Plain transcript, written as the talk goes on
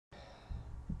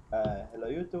Hello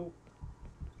YouTube,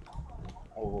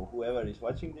 or whoever is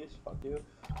watching this, fuck you.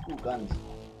 Ooh, guns.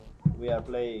 We are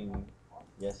playing,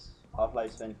 yes,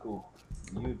 Half-Life Sven Coop.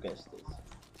 You guessed it.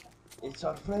 It's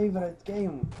our favorite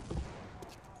game.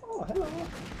 Oh, hello.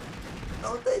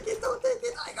 Don't take it, don't take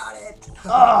it, I got it!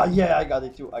 Ah, yeah, I got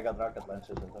it too. I got rocket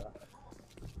launchers as well.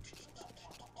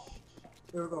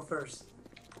 You go first.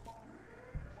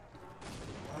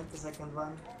 And the second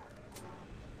one.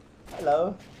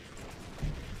 Hello.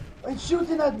 It's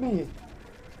shooting at me.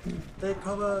 Take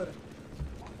cover!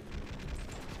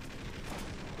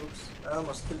 Oops, I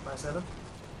almost killed myself.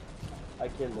 I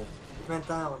killed it. It went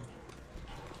down.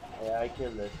 Yeah, I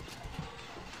killed it.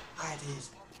 I did.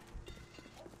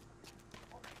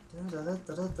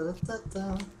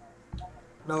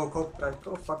 No, copyright,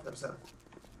 go fuck yourself.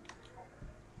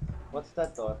 What's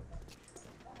that door?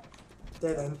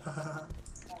 Dead end.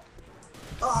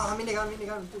 Ah, minigun,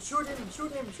 minigun! Shoot him,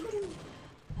 shoot him, shoot him!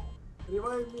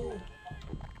 Revive me!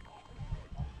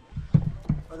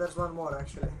 Oh, there's one more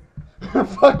actually.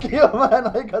 Fuck you, man!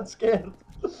 I got scared.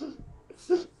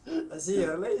 I see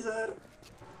your laser!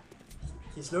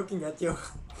 He's looking at you.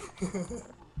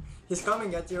 He's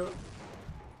coming at you.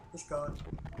 He's gone.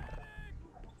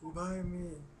 Revive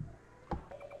me.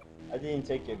 I didn't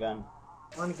take your gun.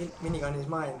 One minigun is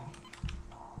mine.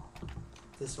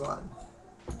 This one.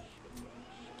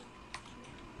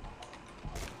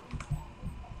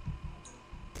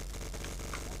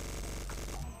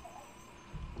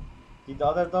 Did the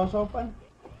other doors open?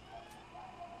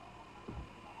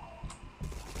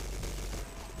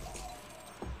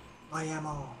 My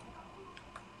ammo.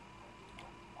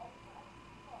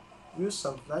 Use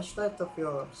some flashlight of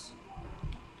yours.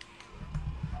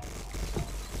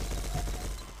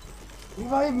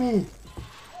 Revive me!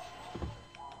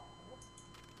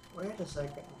 Wait a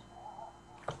second.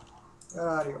 Where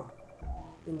are you?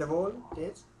 In the wall?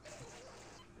 Dead?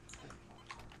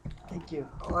 Thank you.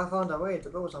 Oh, I found a way to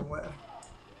go somewhere.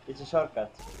 It's a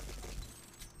shortcut.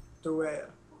 To where?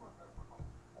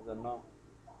 I don't know.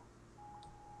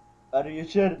 Are you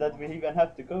sure that we even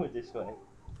have to go this way?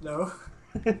 No.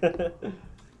 Turn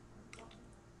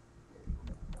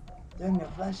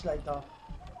your flashlight off.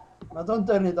 No, don't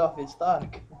turn it off, it's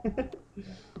dark.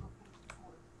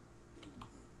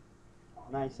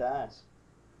 Nice ass.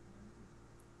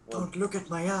 Don't look at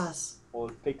my ass. All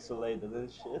pixelated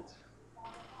and shit.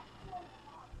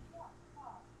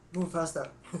 Move faster.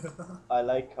 I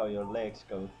like how your legs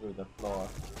go through the floor.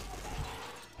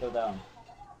 Go down.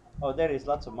 Oh, there is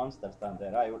lots of monsters down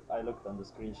there. I looked on the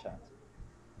screenshot.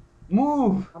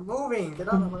 Move! I'm moving. Get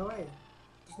out of my way.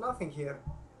 There's nothing here.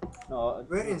 No.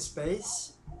 We're in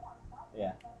space.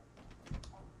 Yeah.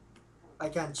 I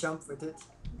can't jump with it.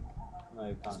 No,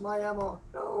 you It's can't. my ammo.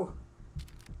 No.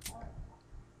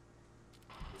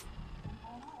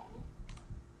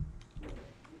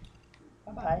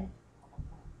 Bye bye.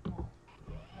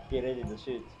 Get ready to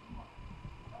shoot.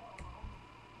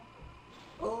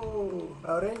 Oh,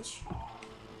 orange.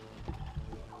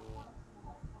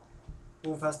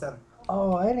 Move faster.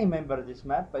 Oh, I remember this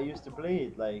map. I used to play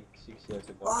it like 6 years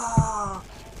ago. Ah!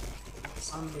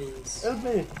 Zombies. Help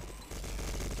me!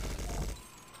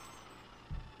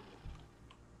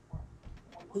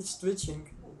 It's twitching.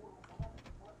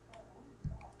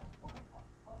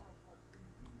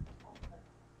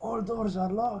 All doors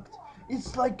are locked.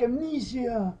 It's like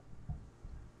amnesia.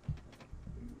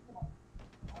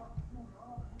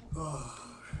 Oh,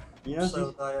 You know so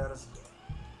this? tired.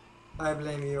 I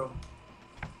blame you.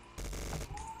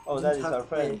 Oh, that Didn't is have our to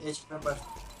blame friend. each member.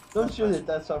 Don't shoot it.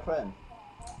 That's our friend.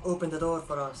 Open the door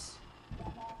for us.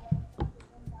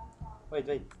 Wait,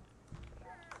 wait.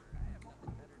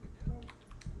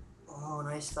 Oh,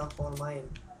 nice stuff, all mine.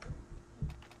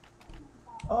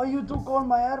 Oh, you took all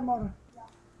my armor.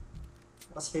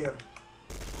 What's here?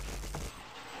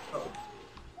 Oh.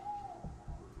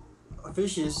 Oh,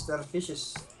 fishes, there are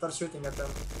fishes. Start shooting at them.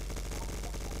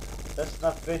 That's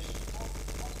not fish.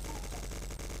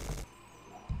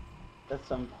 That's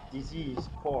some disease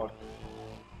pork.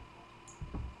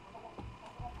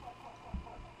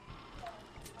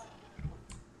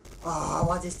 Ah,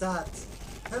 what is that?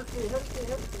 Help me, help me,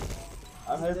 help me.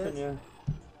 I'm Is he helping dead? you.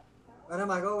 Where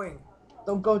am I going?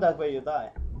 Don't go that way, you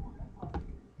die.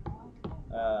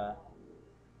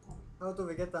 How do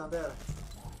we get down there?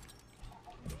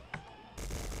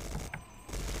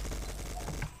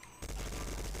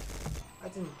 I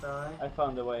didn't die. I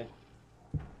found a way.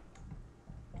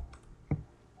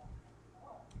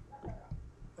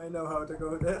 I know how to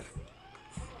go there.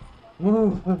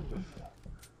 Move!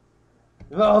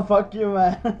 Oh, fuck you,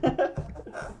 man.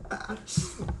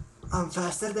 I'm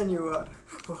faster than you are.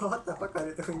 What the fuck are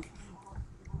you doing?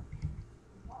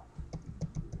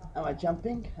 Am I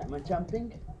jumping? Am I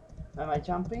jumping? Am I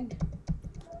jumping?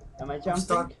 Am I I'm jumping?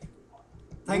 stuck.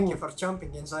 Thank you Move. for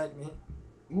jumping inside me.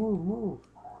 Move, move.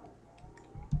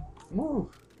 Move.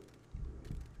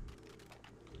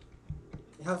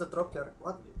 You have to drop your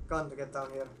gun to get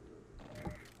down here.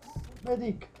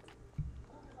 Medic.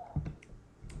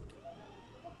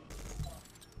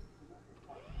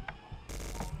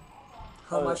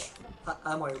 How much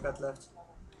ammo you got left?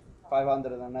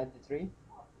 593.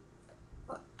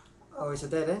 Oh, it's a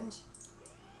dead end?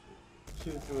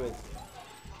 Shoot through it.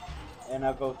 And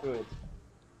I'll go through it.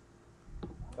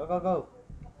 Go, go, go.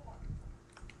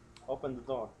 Open the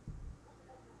door.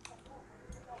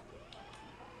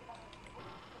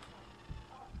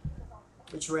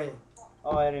 Which way?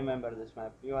 Oh, I remember this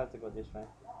map. You have to go this way.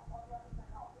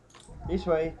 This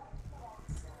way.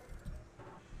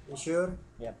 You sure?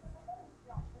 Yep.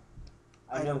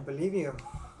 I don't believe you.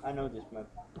 I know this map.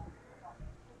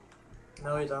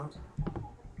 No, you don't.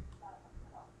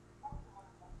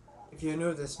 If you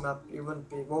knew this map, you wouldn't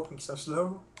be walking so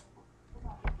slow.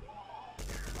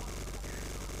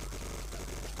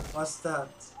 What's that?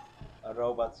 A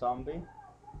robot zombie.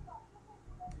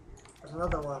 There's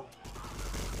another one.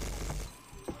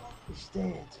 He's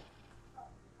dead.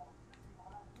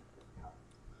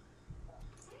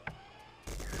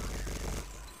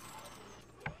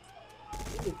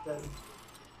 Keep them.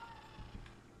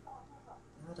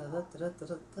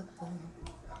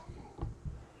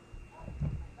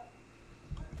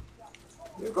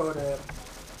 You go there.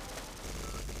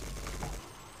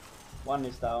 One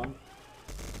is down.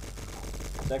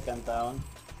 Second down.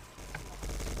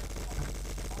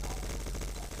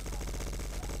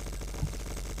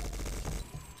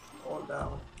 All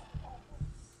down.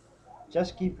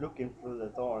 Just keep looking through the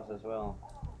doors as well.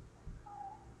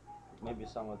 Maybe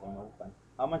some of them open.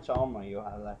 How much armor you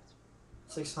have left?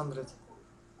 600.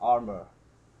 Armor.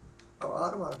 Oh,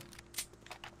 armor.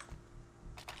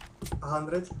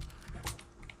 100.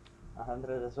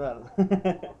 100 as well.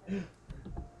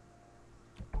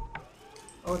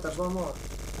 Oh, there's one more.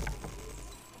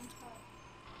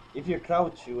 If you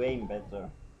crouch, you aim better.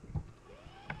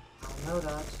 I know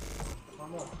that. There's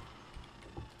one more.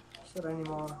 Is there any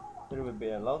more? There will be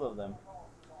a lot of them.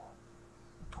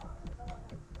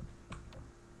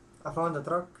 I found a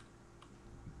truck.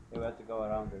 You have to go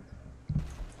around it.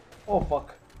 Oh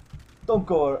fuck! Don't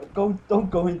go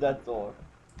in that door.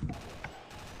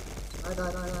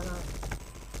 Die.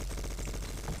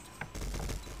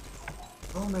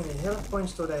 How many health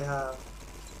points do they have?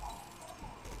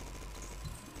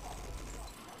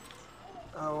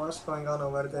 Oh, what's going on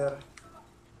over there?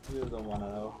 You don't wanna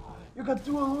know. You got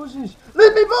 2 loses.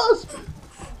 Leave me, boss!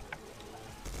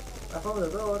 I found the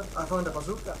door. I found a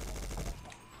bazooka.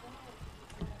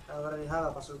 I already have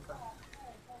a bazooka.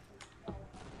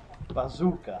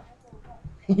 Bazooka.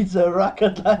 It's a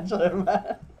rocket launcher,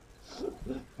 man.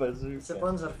 Bazooka. It's a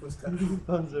Panzerfuster.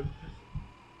 Panzer.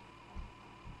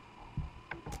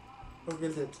 Who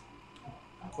killed it?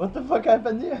 What the fuck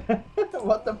happened here?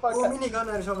 What the fuck? Oh,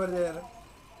 minigunner is over there.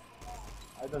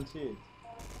 I don't see it.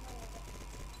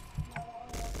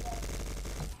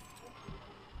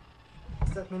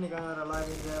 Is that minigunner alive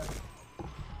in there?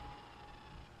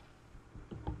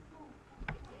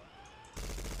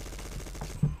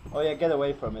 Oh yeah, get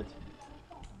away from it.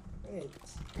 Wait,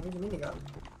 I need a minigun.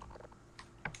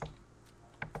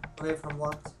 Away from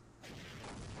what?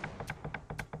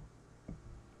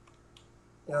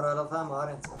 You're out of ammo,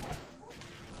 aren't you?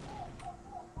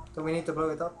 Do we need to blow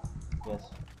it up?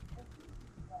 Yes.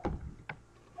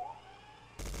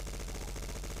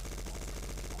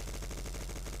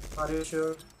 Are you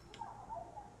sure?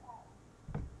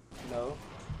 No.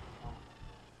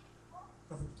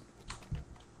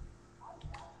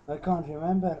 I can't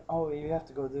remember. Oh, you have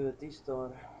to go do this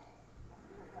door.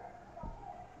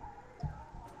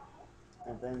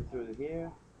 And then through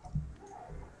here.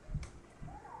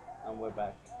 And we're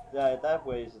back. Yeah, that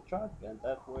way is a truck and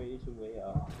that way is a way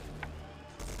out.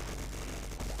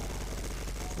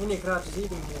 Mini crab is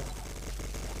eating me.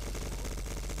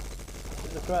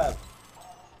 There's a crab.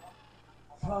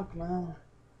 Fuck, man.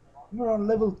 We're on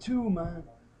level 2, man.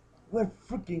 We're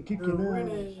freaking kicking You're ass.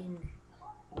 winning.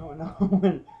 No,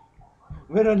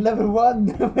 we're on level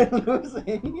 1. We're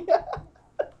losing.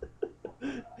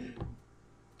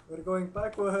 We're going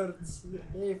backwards.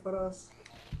 Yay for us.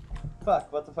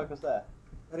 Fuck, what the fuck was that?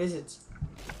 Where is it?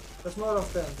 There's more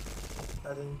of them,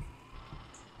 I think.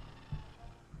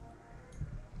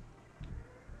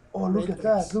 Oh, look at Matrix.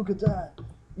 that, look at that.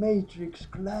 Matrix,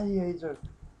 Gladiator.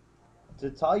 The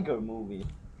Tiger movie.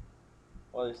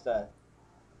 What is that?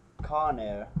 Con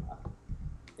Air.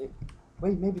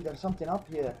 Wait, maybe there's something up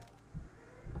here.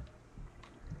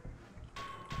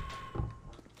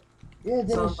 Yeah,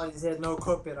 there is. Somebody said no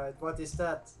copyright. What is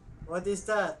that? What is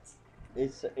that?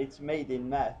 It's made in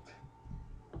map.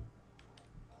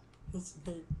 It's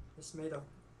made. It's made of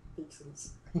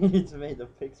pixels. It's made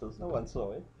of pixels. No one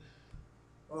saw it.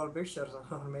 All pictures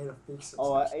are made of pixels.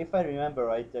 Oh, if I remember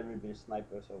right, there will be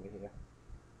snipers over here.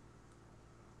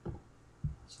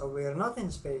 So we're not in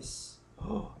space.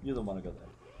 You don't want to go there.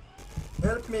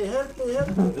 Help me! Help me!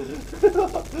 Help me!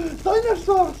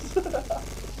 Dinosaurs!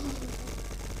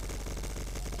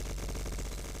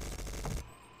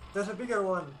 There's a bigger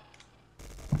one.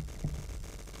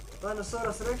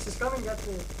 Dinosaurus Rex is coming at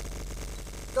me.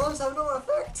 Guns have no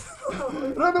effect.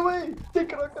 Run away!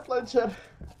 Take a rocket launcher!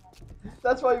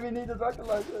 That's why we need a rocket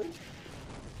launcher.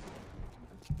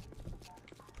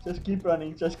 Just keep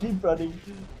running, just keep running.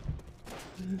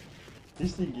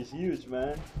 This thing is huge,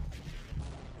 man.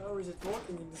 How is it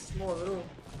walking in this small room?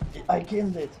 I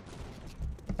killed it.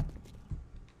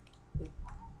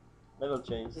 Level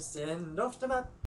change. It's the end of the map.